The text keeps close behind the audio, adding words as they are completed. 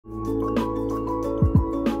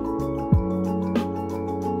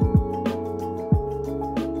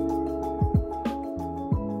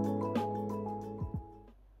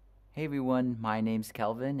everyone, my name's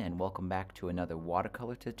Kelvin and welcome back to another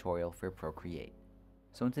watercolor tutorial for Procreate.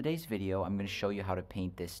 So in today's video, I'm going to show you how to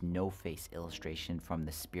paint this no-face illustration from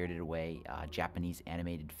the Spirited Away Japanese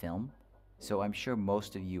animated film. So I'm sure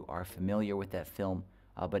most of you are familiar with that film,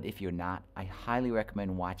 but if you're not, I highly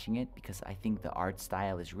recommend watching it because I think the art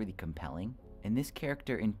style is really compelling. And this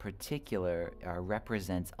character in particular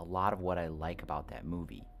represents a lot of what I like about that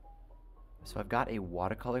movie. So I've got a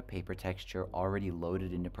watercolor paper texture already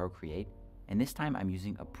loaded into Procreate, and this time I'm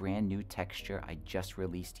using a brand new texture I just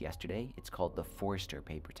released yesterday. It's called the Forester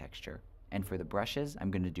paper texture. And for the brushes,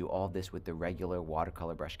 I'm going to do all this with the regular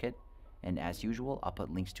watercolor brush kit, and as usual, I'll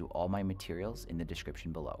put links to all my materials in the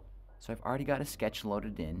description below. So I've already got a sketch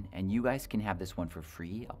loaded in, and you guys can have this one for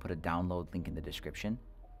free. I'll put a download link in the description.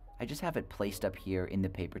 I just have it placed up here in the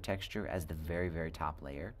paper texture as the very top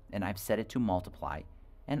layer, and I've set it to multiply.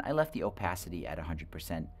 And I left the opacity at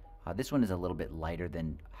 100%. This one is a little bit lighter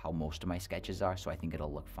than how most of my sketches are, so I think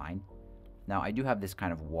it'll look fine. Now I do have this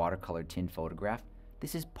kind of watercolor tin photograph.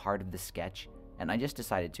 This is part of the sketch, and I just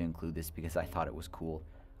decided to include this because I thought it was cool.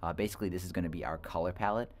 Basically, this is going to be our color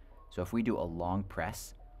palette. So if we do a long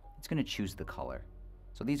press, it's going to choose the color.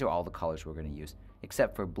 So these are all the colors we're going to use,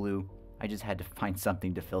 except for blue. I just had to find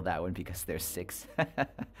something to fill that one because there's 6.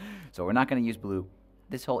 So we're not going to use blue.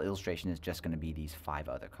 This whole illustration is just going to be these 5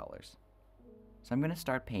 other colors. So I'm going to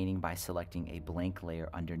start painting by selecting a blank layer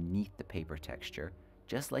underneath the paper texture,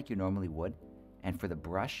 just like you normally would. And for the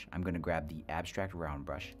brush, I'm going to grab the abstract round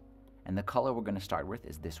brush. And the color we're going to start with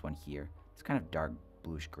is this one here. It's kind of dark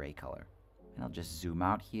bluish gray color. And I'll just zoom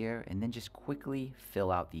out here and then just quickly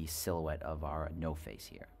fill out the silhouette of our no face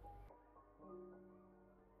here.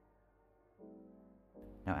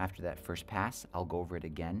 Now after that first pass, I'll go over it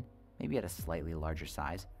again, maybe at a slightly larger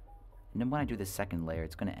size. And then when I do the second layer,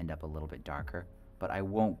 it's going to end up a little bit darker, but I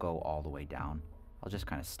won't go all the way down. I'll just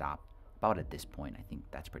kind of stop about at this point. I think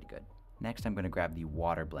that's pretty good. Next, I'm going to grab the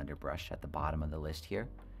water blender brush at the bottom of the list here.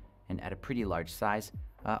 And at a pretty large size,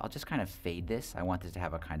 I'll just kind of fade this. I want this to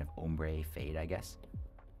have a kind of ombre fade, I guess.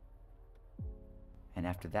 And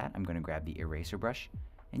after that, I'm going to grab the eraser brush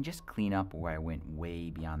and just clean up where I went way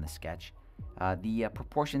beyond the sketch. The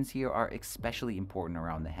proportions here are especially important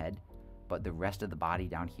around the head, but the rest of the body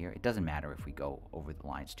down here, it doesn't matter if we go over the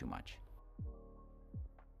lines too much.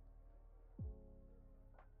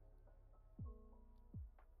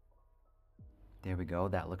 There we go,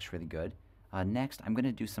 that looks really good. Next, I'm going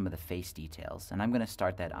to do some of the face details, and I'm going to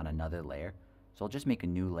start that on another layer. So I'll just make a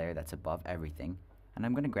new layer that's above everything, and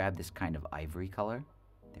I'm going to grab this kind of ivory color.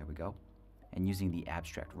 There we go. And using the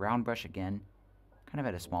abstract round brush again, kind of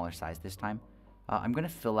at a smaller size this time, I'm going to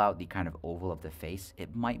fill out the kind of oval of the face.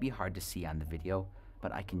 It might be hard to see on the video,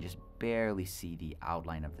 but I can just barely see the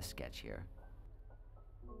outline of the sketch here.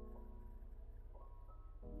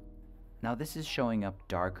 Now this is showing up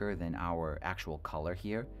darker than our actual color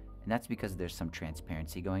here, and that's because there's some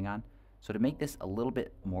transparency going on. So to make this a little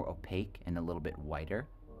bit more opaque and a little bit whiter,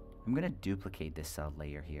 I'm going to duplicate this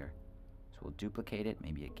layer here. So we'll duplicate it,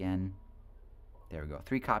 maybe again. There we go.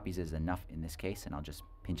 3 copies is enough in this case, and I'll just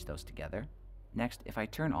pinch those together. Next, if I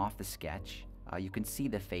turn off the sketch, you can see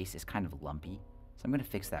the face is kind of lumpy. So I'm going to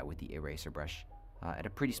fix that with the eraser brush at a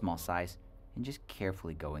pretty small size, and just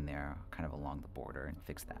carefully go in there kind of along the border and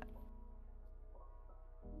fix that.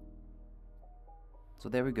 So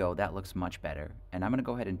there we go, that looks much better. And I'm going to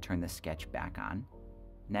go ahead and turn the sketch back on.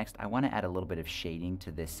 Next, I want to add a little bit of shading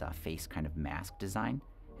to this face kind of mask design.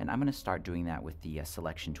 And I'm going to start doing that with the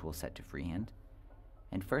selection tool set to freehand.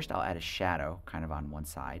 And first I'll add a shadow kind of on one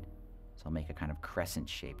side. So I'll make a kind of crescent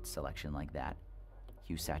shaped selection like that.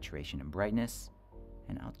 Hue, saturation, and brightness.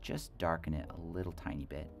 And I'll just darken it a little tiny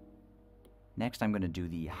bit. Next I'm going to do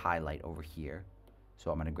the highlight over here.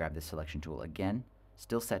 So I'm going to grab the selection tool again,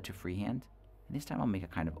 still set to freehand. And this time I'll make a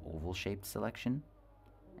kind of oval shaped selection.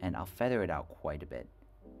 And I'll feather it out quite a bit.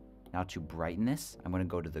 Now to brighten this, I'm going to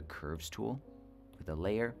go to the curves tool with a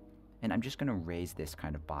layer. And I'm just going to raise this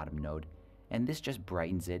kind of bottom node. And this just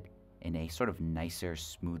brightens it in a sort of nicer,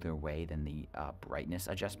 smoother way than the brightness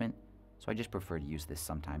adjustment. So I just prefer to use this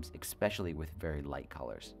sometimes, especially with very light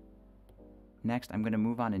colors. Next, I'm going to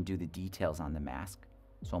move on and do the details on the mask.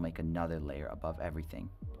 So I'll make another layer above everything.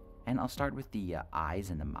 And I'll start with the eyes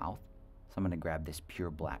and the mouth. So I'm going to grab this pure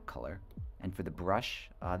black color. And for the brush,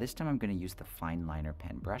 this time I'm going to use the fine liner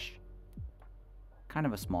pen brush. Kind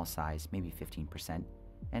of a small size, maybe 15%.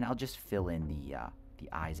 And I'll just fill in the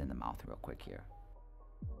eyes and the mouth real quick here.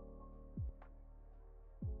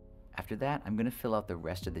 After that, I'm going to fill out the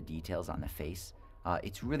rest of the details on the face.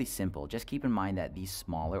 It's really simple. Just keep in mind that these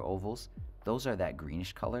smaller ovals, those are that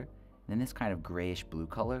greenish color. And then this kind of grayish blue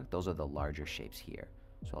color, those are the larger shapes here.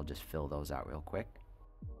 So I'll just fill those out real quick.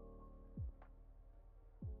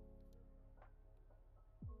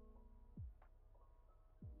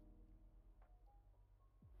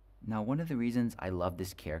 Now, one of the reasons I love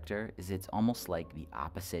this character is it's almost like the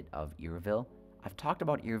opposite of Irville. I've talked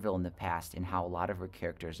about Irville in the past and how a lot of her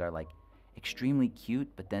characters are like extremely cute,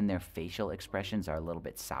 but then their facial expressions are a little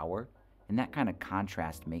bit sour. And that kind of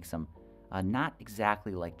contrast makes them not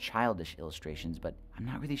exactly like childish illustrations, but I'm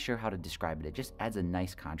not really sure how to describe it. It just adds a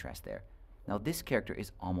nice contrast there. Now, this character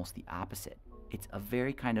is almost the opposite. It's a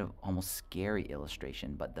very kind of almost scary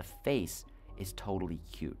illustration, but the face is totally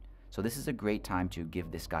cute. So this is a great time to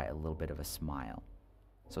give this guy a little bit of a smile.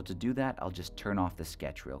 So to do that, I'll just turn off the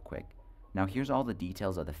sketch real quick. Now here's all the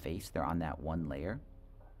details of the face. They're on that one layer.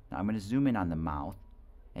 Now I'm going to zoom in on the mouth,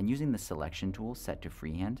 and using the selection tool set to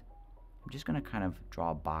freehand, I'm just going to kind of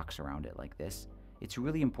draw a box around it like this. It's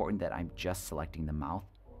really important that I'm just selecting the mouth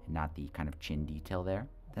and not the kind of chin detail there.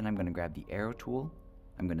 Then I'm going to grab the arrow tool.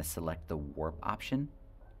 I'm going to select the warp option,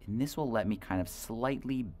 and this will let me kind of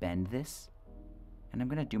slightly bend this. And I'm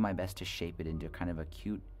going to do my best to shape it into kind of a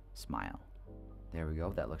cute smile. There we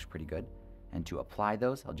go, that looks pretty good. And to apply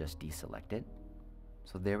those, I'll just deselect it.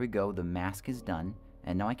 So there we go, the mask is done.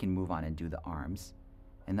 And now I can move on and do the arms.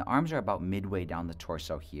 And the arms are about midway down the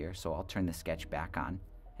torso here, so I'll turn the sketch back on.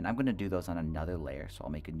 And I'm going to do those on another layer, so I'll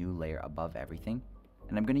make a new layer above everything.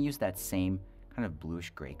 And I'm going to use that same kind of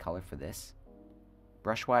bluish gray color for this.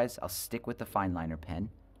 Brush-wise, I'll stick with the fine liner pen.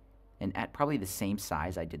 And at probably the same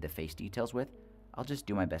size I did the face details with, I'll just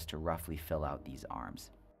do my best to roughly fill out these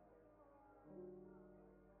arms.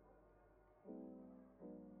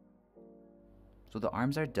 So the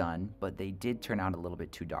arms are done, but they did turn out a little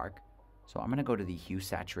bit too dark. So I'm going to go to the hue,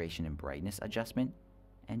 saturation, and brightness adjustment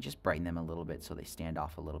and just brighten them a little bit so they stand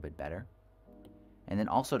off a little bit better. And then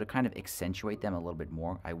also to kind of accentuate them a little bit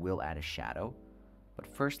more, I will add a shadow. But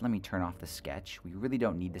first, let me turn off the sketch. We really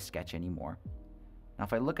don't need the sketch anymore. Now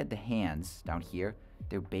if I look at the hands down here,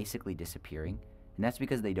 they're basically disappearing. And that's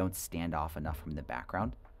because they don't stand off enough from the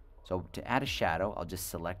background. So to add a shadow, I'll just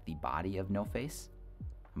select the body of No Face.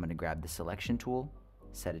 I'm going to grab the selection tool,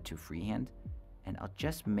 set it to freehand, and I'll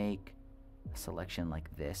just make a selection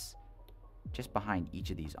like this, just behind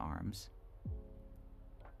each of these arms.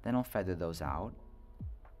 Then I'll feather those out,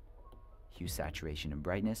 hue, saturation, and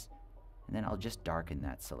brightness, and then I'll just darken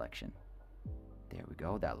that selection. There we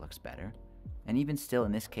go, that looks better. And even still,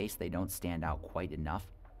 in this case, they don't stand out quite enough.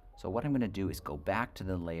 So what I'm going to do is go back to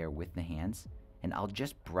the layer with the hands, and I'll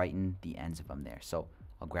just brighten the ends of them there. So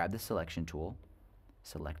I'll grab the selection tool,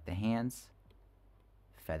 select the hands,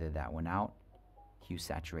 feather that one out, hue,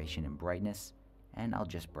 saturation, and brightness, and I'll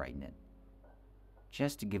just brighten it,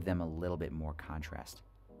 just to give them a little bit more contrast.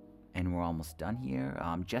 And we're almost done here.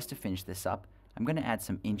 Just to finish this up, I'm going to add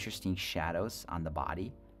some interesting shadows on the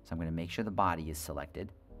body. So I'm going to make sure the body is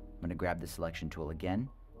selected. I'm going to grab the selection tool again,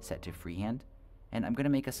 set to freehand, and I'm going to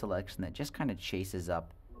make a selection that just kind of chases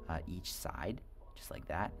up each side, just like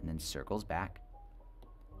that, and then circles back.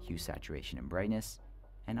 Hue, saturation, and brightness,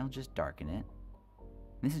 and I'll just darken it.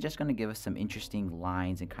 And this is just going to give us some interesting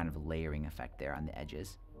lines and kind of layering effect there on the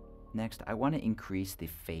edges. Next, I want to increase the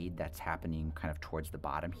fade that's happening kind of towards the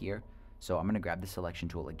bottom here. So I'm going to grab the selection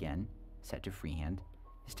tool again, set to freehand.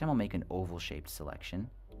 This time I'll make an oval-shaped selection.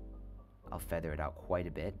 I'll feather it out quite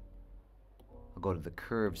a bit. I'll go to the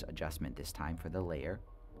curves adjustment this time for the layer.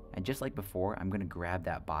 And just like before, I'm going to grab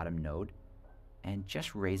that bottom node and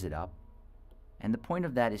just raise it up. And the point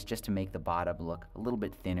of that is just to make the bottom look a little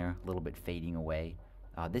bit thinner, a little bit fading away.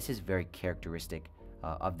 This is very characteristic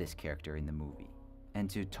of this character in the movie. And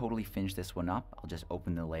to totally finish this one up, I'll just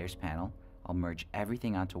open the layers panel. I'll merge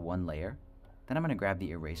everything onto one layer. Then I'm going to grab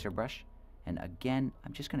the eraser brush. And again,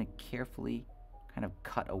 I'm just going to carefully kind of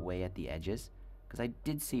cut away at the edges, because I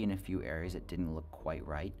did see in a few areas it didn't look quite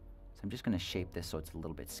right. So I'm just going to shape this so it's a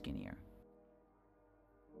little bit skinnier.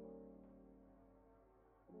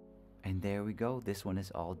 And there we go, this one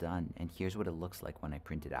is all done, and here's what it looks like when I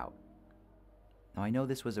print it out. Now I know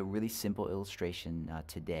this was a really simple illustration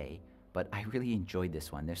today, but I really enjoyed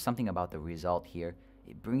this one. There's something about the result here.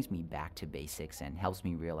 It brings me back to basics and helps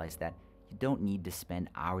me realize that you don't need to spend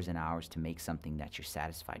hours and hours to make something that you're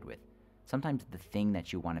satisfied with. Sometimes the thing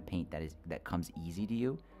that you want to paint that comes easy to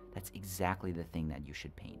you, that's exactly the thing that you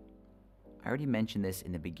should paint. I already mentioned this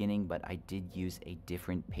in the beginning, but I did use a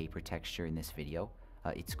different paper texture in this video.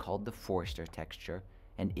 It's called the Forester texture,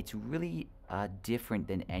 and it's really different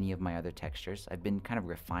than any of my other textures. I've been kind of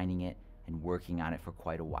refining it and working on it for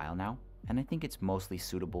quite a while now, and I think it's mostly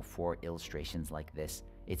suitable for illustrations like this.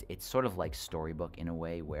 It's sort of like Storybook in a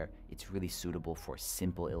way, where it's really suitable for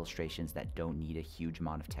simple illustrations that don't need a huge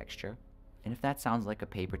amount of texture. And if that sounds like a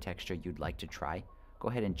paper texture you'd like to try, go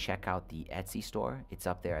ahead and check out the Etsy store. It's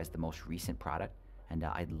up there as the most recent product, and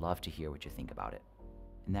I'd love to hear what you think about it.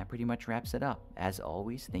 And that pretty much wraps it up. As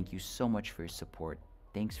always, thank you so much for your support.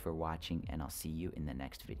 Thanks for watching, and I'll see you in the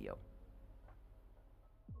next video.